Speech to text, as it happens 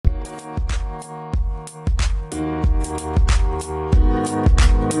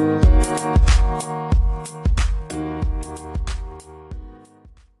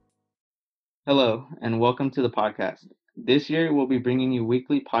and welcome to the podcast. This year, we'll be bringing you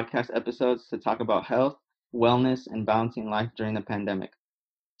weekly podcast episodes to talk about health, wellness, and balancing life during the pandemic.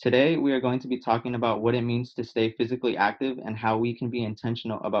 Today, we are going to be talking about what it means to stay physically active and how we can be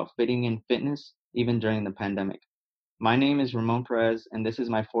intentional about fitting in fitness even during the pandemic. My name is Ramon Perez, and this is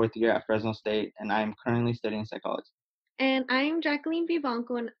my fourth year at Fresno State, and I am currently studying psychology. And I am Jacqueline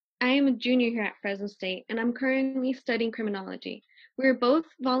Vivanco, and I am a junior here at Fresno State, and I'm currently studying criminology. We are both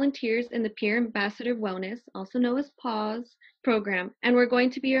volunteers in the Peer Ambassador of Wellness, also known as PAWS, program, and we're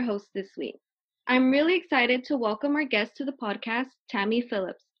going to be your hosts this week. I'm really excited to welcome our guest to the podcast, Tammy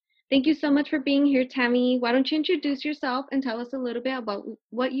Phillips. Thank you so much for being here, Tammy. Why don't you introduce yourself and tell us a little bit about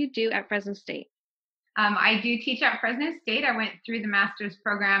what you do at Fresno State? I do teach at Fresno State. I went through the master's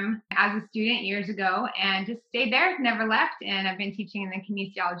program as a student years ago and just stayed there, never left. And I've been teaching in the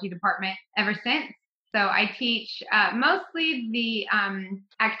kinesiology department ever since. So I teach mostly the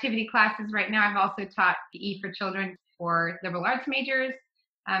activity classes right now. I've also taught PE for children for liberal arts majors.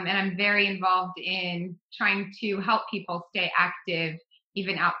 And I'm very involved in trying to help people stay active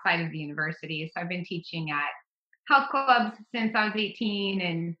even outside of the university. So I've been teaching at health clubs since I was 18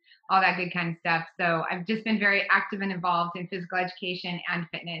 and all that good kind of stuff. So I've just been very active and involved in physical education and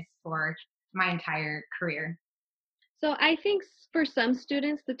fitness for my entire career. So I think for some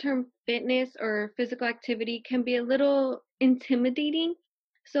students, the term fitness or physical activity can be a little intimidating.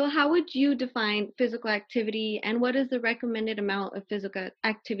 So how would you define physical activity, and what is the recommended amount of physical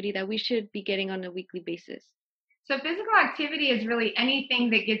activity that we should be getting on a weekly basis? So physical activity is really anything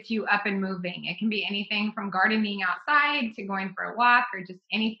that gets you up and moving. It can be anything from gardening outside to going for a walk, or just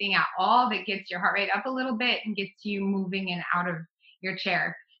anything at all that gets your heart rate up a little bit and gets you moving and out of your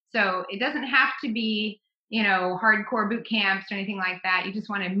chair. So it doesn't have to be, hardcore boot camps or anything like that. You just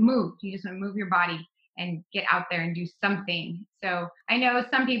want to move. You just want to move your body and get out there and do something. So I know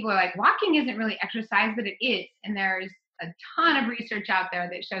some people are like, walking isn't really exercise, but it is. And there's a ton of research out there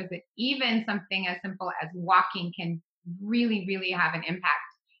that shows that even something as simple as walking can really, really have an impact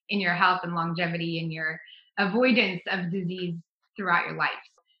in your health and longevity and your avoidance of disease throughout your life.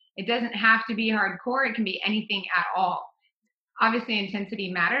 It doesn't have to be hardcore. It can be anything at all. Obviously,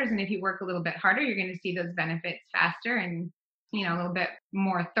 intensity matters. And if you work a little bit harder, you're going to see those benefits faster and, a little bit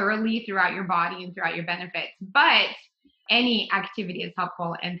more thoroughly throughout your body and throughout your benefits. But any activity is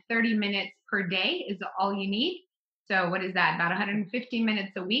helpful. And 30 minutes per day is all you need. So what is that? About 150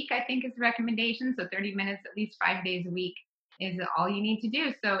 minutes a week, I think is the recommendation. So 30 minutes at least 5 days a week is all you need to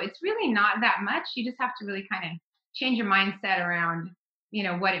do. So it's really not that much. You just have to really kind of change your mindset around,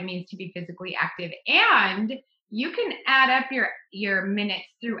 what it means to be physically active. And you can add up your minutes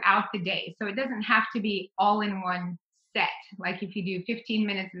throughout the day. So it doesn't have to be all in one set. Like if you do 15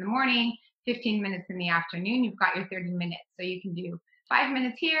 minutes in the morning, 15 minutes in the afternoon, you've got your 30 minutes. So you can do 5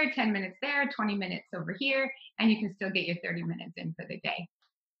 minutes here, 10 minutes there, 20 minutes over here, and you can still get your 30 minutes in for the day.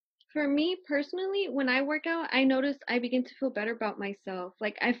 For me personally, when I work out, I notice I begin to feel better about myself.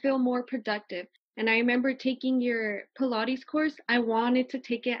 Like I feel more productive. And I remember taking your Pilates course. I wanted to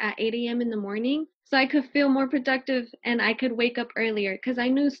take it at 8 a.m. in the morning so I could feel more productive and I could wake up earlier, because I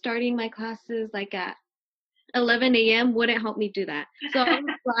knew starting my classes like at 11 a.m. wouldn't help me do that. So I'm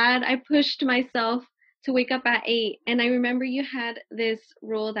glad I pushed myself to wake up at 8. And I remember you had this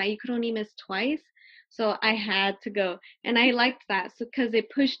rule that you could only miss twice. So I had to go. And I liked that because it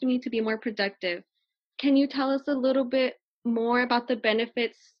pushed me to be more productive. Can you tell us a little bit more about the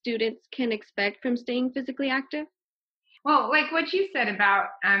benefits students can expect from staying physically active? Well, like what you said about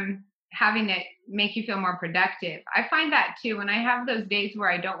having it make you feel more productive, I find that too. When I have those days where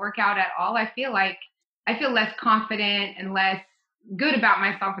I don't work out at all, I feel less confident and less good about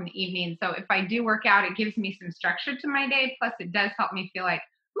myself in the evening. So if I do work out, it gives me some structure to my day. Plus, it does help me feel like,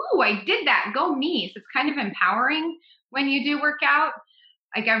 ooh, I did that. Go me. So it's kind of empowering when you do work out.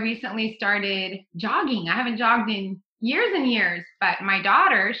 Like I recently started jogging. I haven't jogged in years and years, but my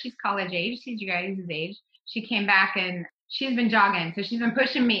daughter, she's college age. She's you guys' age. She came back and she's been jogging. So she's been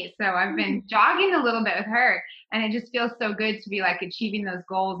pushing me. So I've been jogging a little bit with her. And it just feels so good to be like achieving those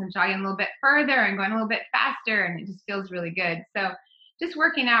goals and jogging a little bit further and going a little bit faster. And it just feels really good. So just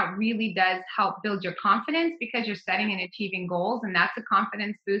working out really does help build your confidence because you're setting and achieving goals. And that's a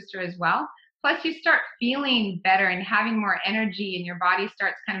confidence booster as well. Plus you start feeling better and having more energy and your body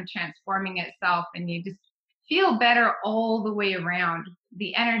starts kind of transforming itself and you just feel better all the way around.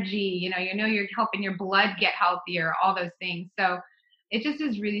 The energy, you're helping your blood get healthier, all those things. So it just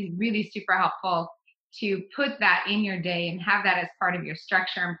is really, really super helpful to put that in your day and have that as part of your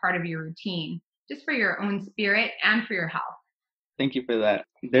structure and part of your routine, just for your own spirit and for your health. Thank you for that.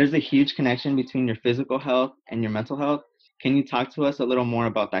 There's a huge connection between your physical health and your mental health. Can you talk to us a little more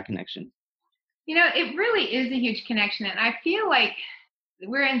about that connection? It really is a huge connection. And I feel like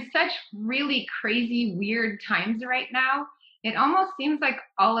we're in such really crazy, weird times right now. It almost seems like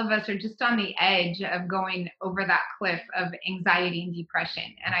all of us are just on the edge of going over that cliff of anxiety and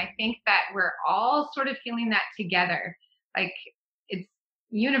depression. And I think that we're all sort of feeling that together. Like it's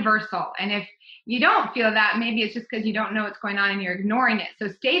universal. And if you don't feel that, maybe it's just because you don't know what's going on and you're ignoring it. So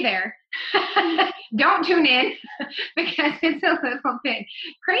stay there. Don't tune in because it's a little bit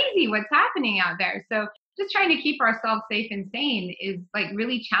crazy what's happening out there. So just trying to keep ourselves safe and sane is like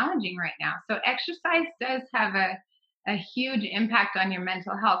really challenging right now. So exercise does have a huge impact on your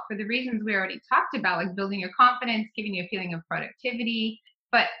mental health for the reasons we already talked about, like building your confidence, giving you a feeling of productivity.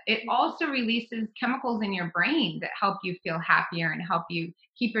 But it also releases chemicals in your brain that help you feel happier and help you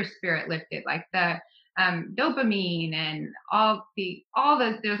keep your spirit lifted, like the dopamine and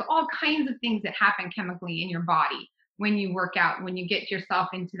there's all kinds of things that happen chemically in your body when you work out, when you get yourself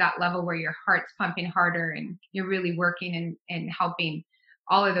into that level where your heart's pumping harder and you're really working and helping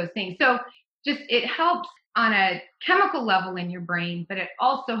all of those things. So just it helps on a chemical level in your brain, but it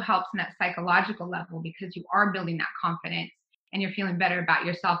also helps on that psychological level because you are building that confidence and you're feeling better about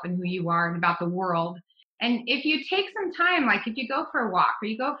yourself and who you are and about the world. And if you take some time, like if you go for a walk or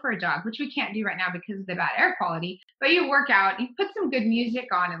you go for a jog, which we can't do right now because of the bad air quality, but you work out, you put some good music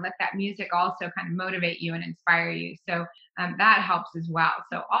on and let that music also kind of motivate you and inspire you. So that helps as well.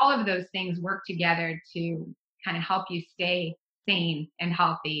 So all of those things work together to kind of help you stay sane and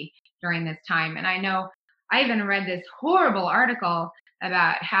healthy during this time. And I know I even read this horrible article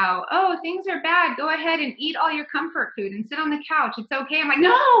about how, oh, things are bad. Go ahead and eat all your comfort food and sit on the couch. It's okay. I'm like,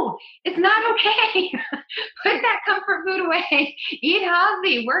 no, it's not okay. Put that comfort food away. Eat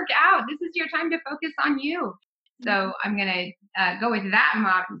healthy. Work out. This is your time to focus on you. So I'm going to go with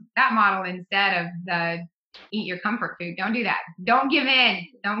that model instead of the eat your comfort food. Don't do that. Don't give in.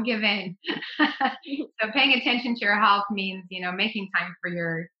 Don't give in. So paying attention to your health means, making time for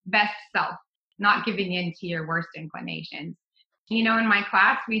your best self, not giving in to your worst inclinations. In my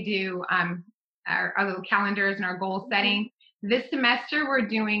class, we do our little calendars and our goal setting. This semester, we're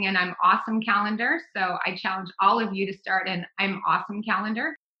doing an I'm awesome calendar. So I challenge all of you to start an I'm awesome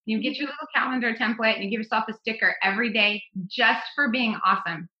calendar. You get your little calendar template and you give yourself a sticker every day just for being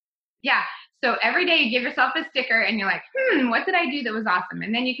awesome. Yeah. So every day you give yourself a sticker and you're like, what did I do that was awesome?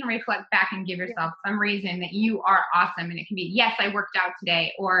 And then you can reflect back and give yourself some reason that you are awesome. And it can be, yes, I worked out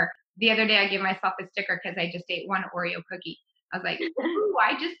today. Or the other day I gave myself a sticker because I just ate one Oreo cookie. I was like, ooh,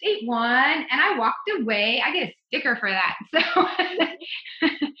 I just ate one and I walked away. I get a sticker for that.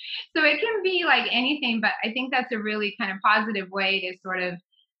 So it can be like anything, but I think that's a really kind of positive way to sort of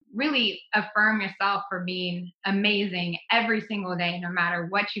really affirm yourself for being amazing every single day, no matter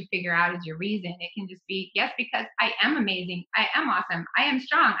what you figure out is your reason. It can just be, yes, because I am amazing. I am awesome. I am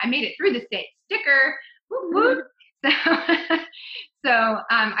strong. I made it through this day. Sticker. Whoop, whoop. So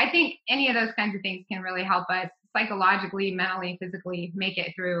I think any of those kinds of things can really help us psychologically, mentally, physically make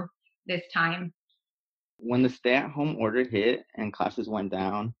it through this time. When the stay-at-home order hit and classes went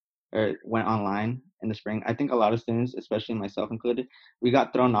down or went online in the spring, I think a lot of students, especially myself included, we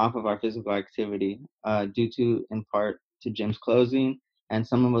got thrown off of our physical activity due to, in part, to gyms closing, and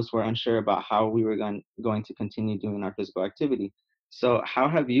some of us were unsure about how we were going to continue doing our physical activity. So how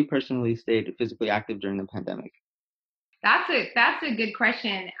have you personally stayed physically active during the pandemic? That's a good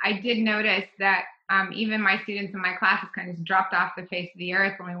question. I did notice that even my students in my classes kind of dropped off the face of the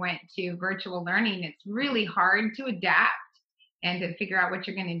earth when we went to virtual learning. It's really hard to adapt and to figure out what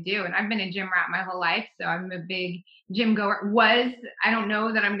you're going to do. And I've been a gym rat my whole life, so I'm a big gym goer. I don't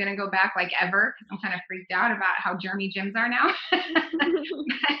know that I'm going to go back like ever because I'm kind of freaked out about how germy gyms are now.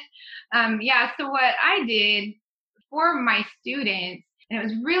 Yeah, so what I did for my students, and it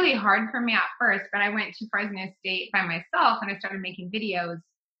was really hard for me at first, but I went to Fresno State by myself and I started making videos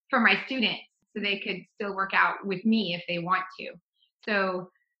for my students so they could still work out with me if they want to. So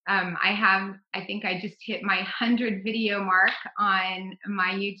I think I just hit my 100 video mark on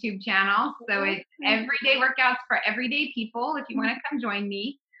my YouTube channel. So it's everyday workouts for everyday people if you want to come join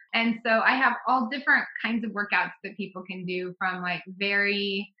me. And so I have all different kinds of workouts that people can do, from like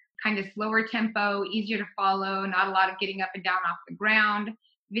very kind of slower tempo, easier to follow, not a lot of getting up and down off the ground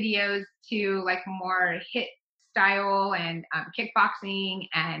videos, to like more HIIT style and kickboxing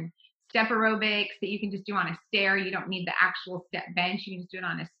and step aerobics that you can just do on a stair. You don't need the actual step bench. You can just do it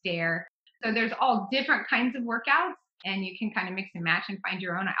on a stair. So there's all different kinds of workouts and you can kind of mix and match and find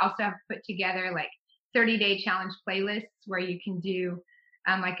your own. I also have put together like 30-day challenge playlists where you can do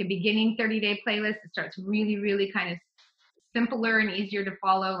like a beginning 30-day playlist that starts really, really kind of simpler and easier to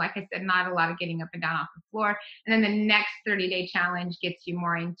follow. Like I said, not a lot of getting up and down off the floor. And then the next 30-day challenge gets you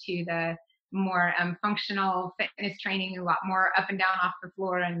more into the more functional fitness training, a lot more up and down off the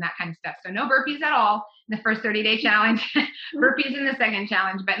floor and that kind of stuff. So no burpees at all in the first 30-day challenge, burpees in the second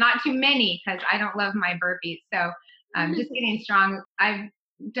challenge, but not too many because I don't love my burpees. So just getting strong. I've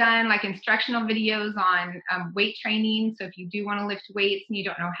done like instructional videos on weight training. So if you do want to lift weights and you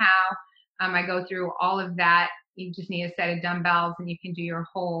don't know how, I go through all of that. You just need a set of dumbbells and you can do your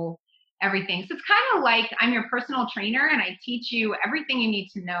whole everything. So it's kind of like I'm your personal trainer and I teach you everything you need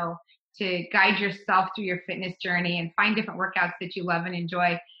to know to guide yourself through your fitness journey and find different workouts that you love and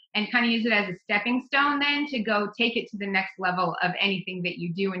enjoy and kind of use it as a stepping stone then to go take it to the next level of anything that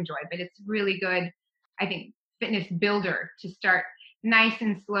you do enjoy. But it's really good, I think, fitness builder to start nice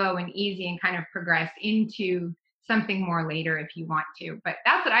and slow and easy and kind of progress into something more later if you want to. But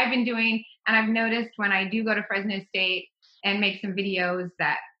that's what I've been doing. And I've noticed when I do go to Fresno State and make some videos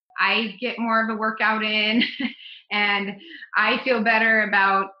that I get more of a workout in and I feel better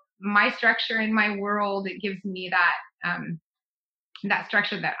about my structure in my world. It gives me that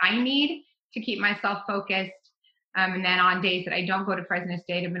structure that I need to keep myself focused. And then on days that I don't go to Fresno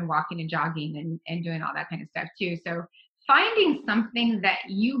State, I've been walking and jogging and doing all that kind of stuff too. So finding something that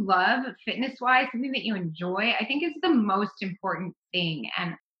you love fitness wise, something that you enjoy, I think is the most important thing.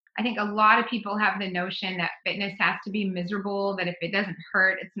 And I think a lot of people have the notion that fitness has to be miserable, that if it doesn't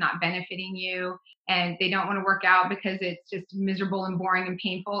hurt, it's not benefiting you. And they don't want to work out because it's just miserable and boring and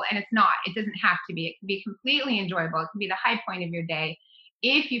painful. And it's not. It doesn't have to be. It can be completely enjoyable. It can be the high point of your day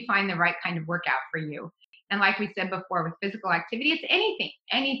if you find the right kind of workout for you. And like we said before, with physical activity, it's anything,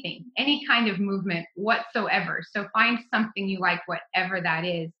 any kind of movement whatsoever. So find something you like, whatever that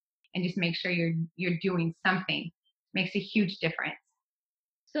is, and just make sure you're doing something. It makes a huge difference.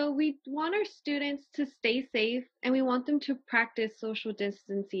 So we want our students to stay safe and we want them to practice social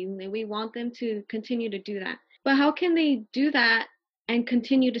distancing. And we want them to continue to do that. But how can they do that and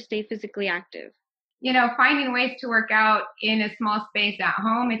continue to stay physically active? Finding ways to work out in a small space at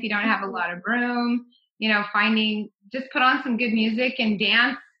home if you don't have a lot of room, just put on some good music and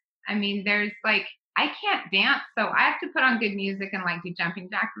dance. I mean, I can't dance, so I have to put on good music and like do jumping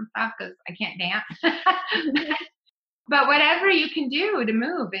jacks and stuff because I can't dance. But whatever you can do to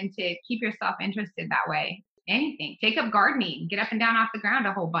move and to keep yourself interested that way, anything. Take up gardening, get up and down off the ground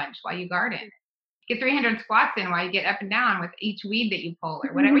a whole bunch while you garden. Get 300 squats in while you get up and down with each weed that you pull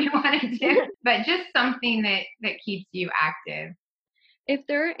or whatever you want to do. But just something that keeps you active. If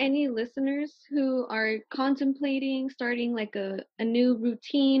there are any listeners who are contemplating starting like a new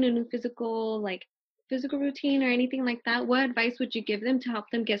routine, a new physical routine or anything like that, what advice would you give them to help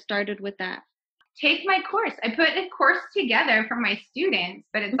them get started with that? Take my course. I put a course together for my students,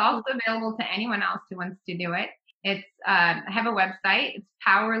 but it's also available to anyone else who wants to do it. It's I have a website. It's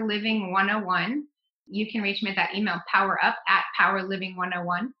Power Living 101. You can reach me at that email,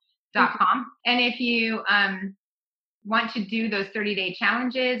 powerup@powerliving101.com. And if you want to do those 30-day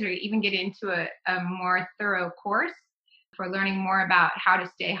challenges or even get into a more thorough course for learning more about how to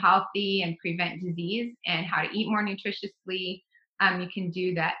stay healthy and prevent disease and how to eat more nutritiously, you can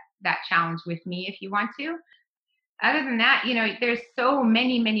do that challenge with me if you want to. Other than that, there's so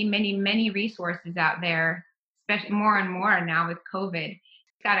many, many, many, many resources out there, especially more and more now with COVID.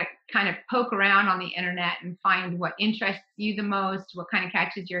 Got to kind of poke around on the internet and find what interests you the most, what kind of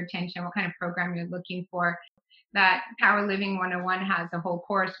catches your attention, what kind of program you're looking for. That Power Living 101 has a whole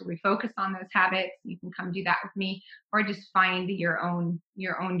course where we focus on those habits. You can come do that with me or just find your own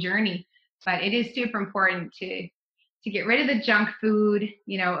journey. But it is super important to get rid of the junk food,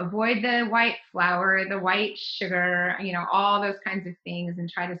 avoid the white flour, the white sugar, all those kinds of things, and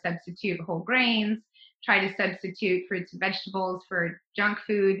try to substitute whole grains, try to substitute fruits and vegetables for junk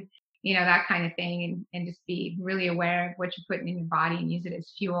food, that kind of thing, and just be really aware of what you're putting in your body and use it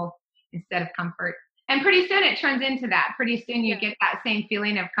as fuel instead of comfort. And pretty soon it turns into that. Pretty soon you get that same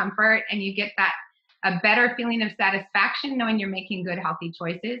feeling of comfort and you get a better feeling of satisfaction knowing you're making good, healthy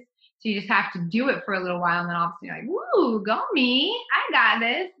choices. So you just have to do it for a little while and then all of a sudden you're like, woo, go me, I got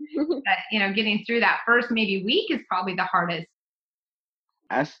this. But, getting through that first maybe week is probably the hardest.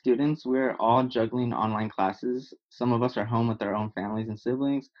 As students, we're all juggling online classes. Some of us are home with their own families and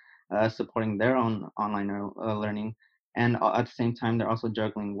siblings, supporting their own online learning. And at the same time, they're also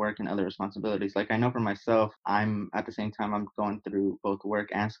juggling work and other responsibilities. Like I know for myself, I'm going through both work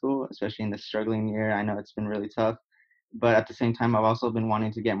and school, especially in this struggling year. I know it's been really tough. But at the same time, I've also been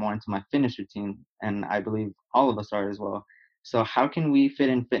wanting to get more into my fitness routine, and I believe all of us are as well. So how can we fit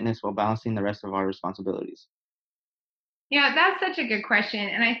in fitness while balancing the rest of our responsibilities? Yeah, that's such a good question.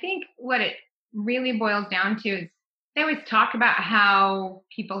 And I think what it really boils down to is They always talk about how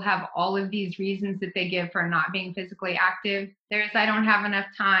people have all of these reasons that they give for not being physically active. There's, I don't have enough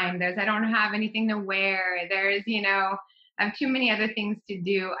time. There's, I don't have anything to wear. There's, I have too many other things to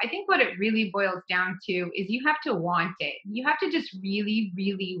do. I think what it really boils down to is you have to want it. You have to just really,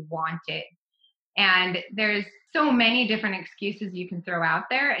 really want it. And there's so many different excuses you can throw out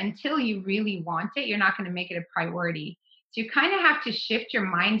there. Until you really want it, you're not going to make it a priority. So you kind of have to shift your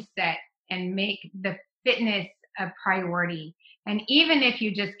mindset and make the fitness a priority. And even if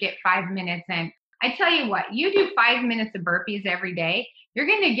you just get 5 minutes in, I tell you what, you do 5 minutes of burpees every day, you're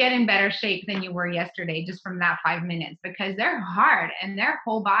going to get in better shape than you were yesterday just from that 5 minutes, because they're hard and their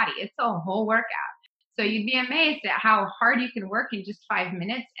whole body. It's a whole workout. So you'd be amazed at how hard you can work in just 5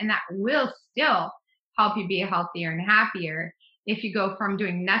 minutes, and that will still help you be healthier and happier if you go from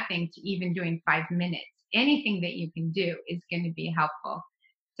doing nothing to even doing 5 minutes. Anything that you can do is going to be helpful.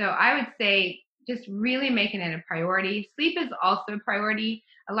 So I would say just really making it a priority. Sleep is also a priority.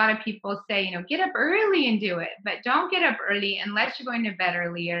 A lot of people say, get up early and do it, but don't get up early unless you're going to bed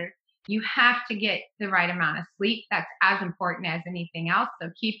earlier. You have to get the right amount of sleep. That's as important as anything else. So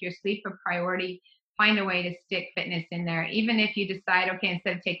keep your sleep a priority. Find a way to stick fitness in there. Even if you decide, okay,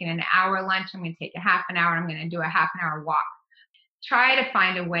 instead of taking an hour lunch, I'm going to take a half an hour. I'm going to do a half an hour walk. Try to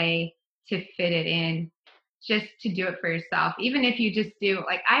find a way to fit it in, just to do it for yourself. Even if you just do,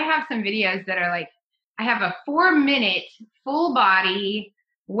 like, I have some videos that are like, I have a 4-minute full body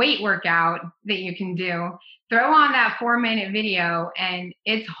weight workout that you can do. Throw on that 4-minute video, and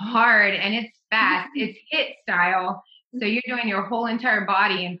it's hard and it's fast. It's HIIT style. So you're doing your whole entire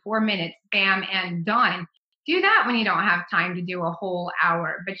body in 4 minutes, bam, and done. Do that when you don't have time to do a whole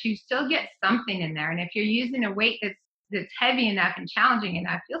hour, but you still get something in there. And if you're using a weight that's heavy enough and challenging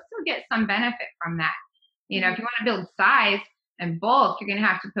enough, you'll still get some benefit from that. If you want to build size and bulk, you're going to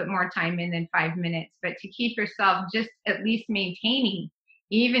have to put more time in than 5 minutes. But to keep yourself just at least maintaining,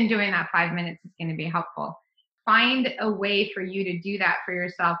 even doing that 5 minutes is going to be helpful. Find a way for you to do that for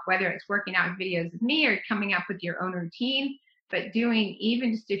yourself, whether it's working out videos with me or coming up with your own routine, but doing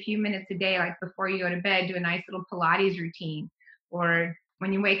even just a few minutes a day, like before you go to bed, do a nice little Pilates routine. Or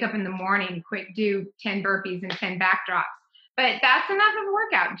when you wake up in the morning, quick do 10 burpees and 10 back drops. But that's enough of a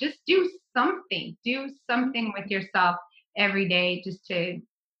workout. Just do something. Do something with yourself every day just to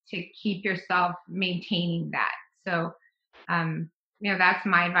keep yourself maintaining that. So, that's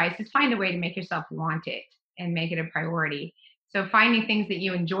my advice, is find a way to make yourself want it and make it a priority. So finding things that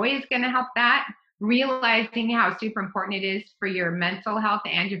you enjoy is going to help that. Realizing how super important it is for your mental health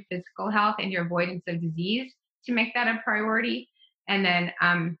and your physical health and your avoidance of disease to make that a priority. And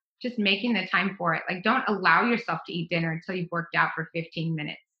then just making the time for it. Like, don't allow yourself to eat dinner until you've worked out for 15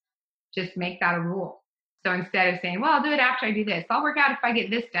 minutes. Just make that a rule. So instead of saying, well, I'll do it after I do this, I'll work out if I get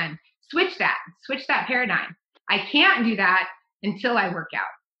this done. Switch that paradigm. I can't do that until I work out.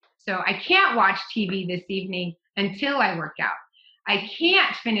 So I can't watch TV this evening until I work out. I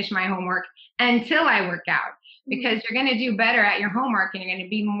can't finish my homework until I work out, because you're going to do better at your homework and you're going to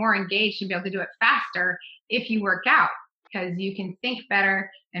be more engaged and be able to do it faster if you work out, because you can think better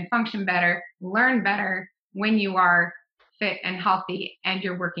and function better, learn better when you are fit and healthy and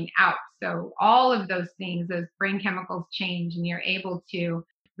you're working out. So all of those things, those brain chemicals change and you're able to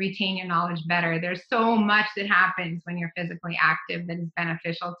retain your knowledge better. There's so much that happens when you're physically active that is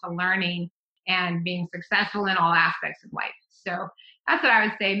beneficial to learning and being successful in all aspects of life. So that's what I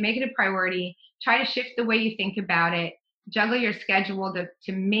would say. Make it a priority. Try to shift the way you think about it. Juggle your schedule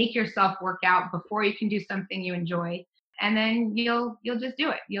to make yourself work out before you can do something you enjoy. And then you'll just do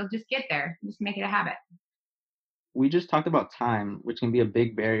it. You'll just get there. Just make it a habit. We just talked about time, which can be a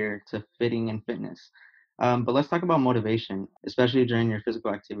big barrier to fitting and fitness. But let's talk about motivation, especially during your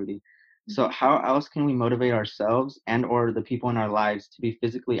physical activity. So how else can we motivate ourselves and or the people in our lives to be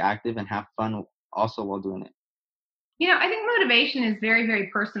physically active and have fun also while doing it? I think motivation is very, very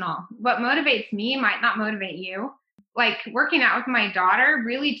personal. What motivates me might not motivate you. Like, working out with my daughter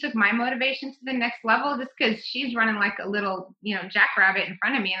really took my motivation to the next level, just because she's running like a little, jackrabbit in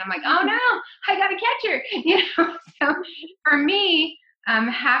front of me. And I'm like, oh no, I got to catch her. So for me,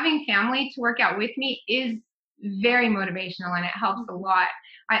 having family to work out with me is very motivational, and it helps a lot.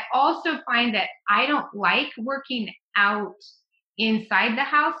 I also find that I don't like working out inside the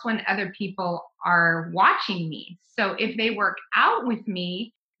house when other people are watching me. So if they work out with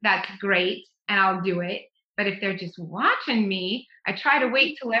me, that's great and I'll do it. But if they're just watching me, I try to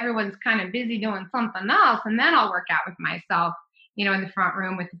wait till everyone's kind of busy doing something else, and then I'll work out with myself, in the front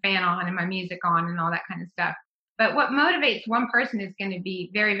room with the fan on and my music on and all that kind of stuff. But what motivates one person is going to be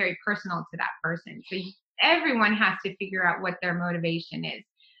very, very personal to that person. So everyone has to figure out what their motivation is.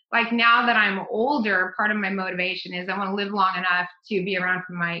 like now that I'm older, part of my motivation is I want to live long enough to be around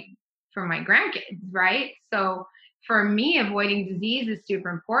for my grandkids, right? So for me, avoiding disease is super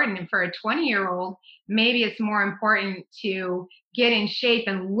important. And for a 20-year-old, maybe it's more important to get in shape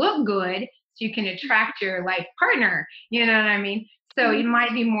and look good so you can attract your life partner. You know what I mean? So it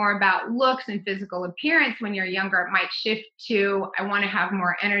might be more about looks and physical appearance. When you're younger, it might shift to, I want to have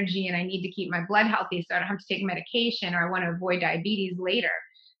more energy and I need to keep my blood healthy so I don't have to take medication, or I want to avoid diabetes later.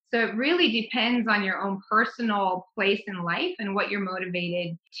 So it really depends on your own personal place in life and what you're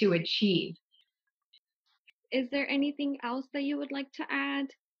motivated to achieve. Is there anything else that you would like to add?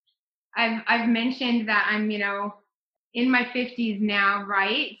 I've mentioned that I'm, in my 50s now,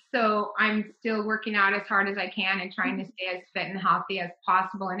 right? So I'm still working out as hard as I can and trying to stay as fit and healthy as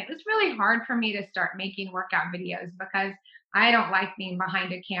possible. And it was really hard for me to start making workout videos because I don't like being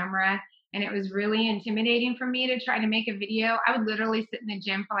behind a camera. And it was really intimidating for me to try to make a video. I would literally sit in the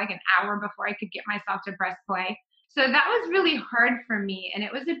gym for like an hour before I could get myself to press play. So that was really hard for me. And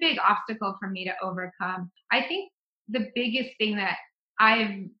it was a big obstacle for me to overcome. I think the biggest thing that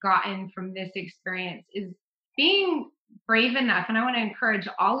I've gotten from this experience is being brave enough. And I want to encourage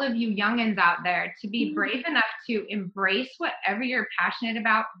all of you youngins out there to be brave enough to embrace whatever you're passionate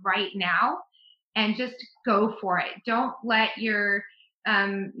about right now and just go for it. Don't let your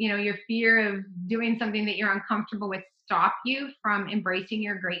your fear of doing something that you're uncomfortable with stop you from embracing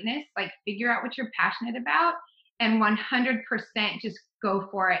your greatness. Like, figure out what you're passionate about and 100% just go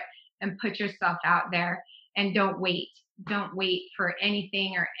for it and put yourself out there, and don't wait. Don't wait for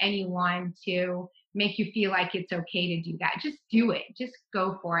anything or anyone to make you feel like it's okay to do that. Just do it. Just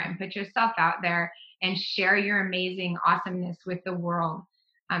go for it and put yourself out there and share your amazing awesomeness with the world.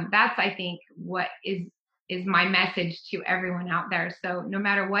 That's, I think, what is my message to everyone out there. So no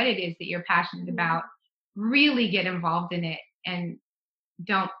matter what it is that you're passionate about, really get involved in it, and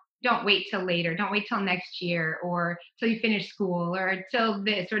don't wait till later. Don't wait till next year or till you finish school or till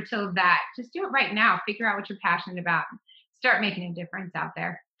this or till that. Just do it right now. Figure out what you're passionate about. Start making a difference out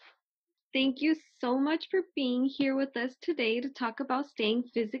there. Thank you so much for being here with us today to talk about staying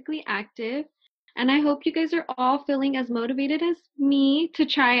physically active. And I hope you guys are all feeling as motivated as me to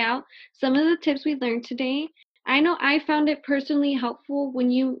try out some of the tips we learned today. I know I found it personally helpful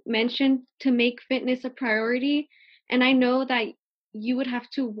when you mentioned to make fitness a priority. And I know that you would have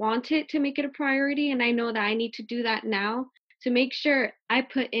to want it to make it a priority. And I know that I need to do that now to make sure I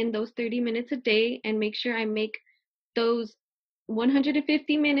put in those 30 minutes a day and make sure I make those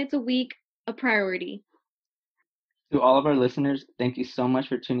 150 minutes a week a priority. To all of our listeners, thank you so much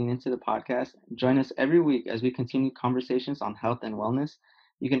for tuning into the podcast. Join us every week as we continue conversations on health and wellness.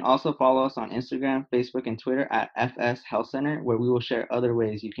 You can also follow us on Instagram, Facebook, and Twitter at FS Health Center, where we will share other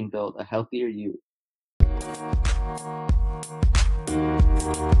ways you can build a healthier you.